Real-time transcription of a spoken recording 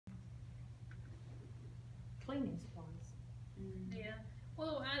cleaning supplies. Yeah.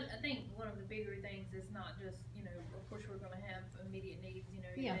 Well, I think one of the bigger things is not just, you know, of course we're going to have immediate needs. You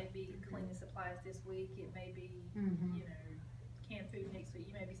know, Yeah. it may be cleaning supplies this week. It may be, you know, canned food next week.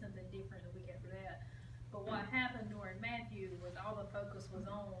 It may be something different the week after that. But what happened during Matthew was all the focus was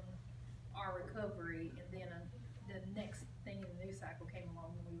on our recovery, and then the next thing in the news cycle came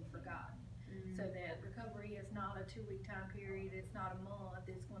along and we were forgotten. So that recovery is not a 2 week time period. It's not a month.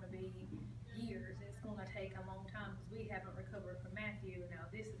 It's going to be years. It's going to take a long time because we haven't recovered from Matthew.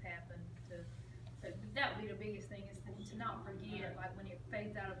 Now this has happened. So that would be the biggest thing is to not forget. Like when it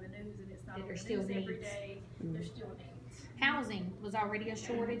fades out of the news and it's not on the news every day, there's still needs. Housing was already a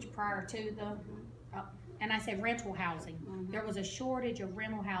shortage prior to the, and I said rental housing. There was a shortage of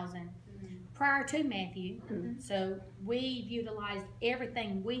rental housing prior to Matthew. So we've utilized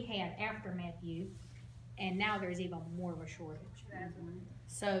everything we had after Matthew, and now there's even more of a shortage.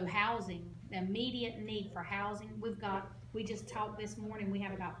 So housing, the immediate need for housing, we just talked this morning, we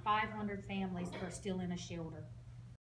have about 500 families that are still in a shelter.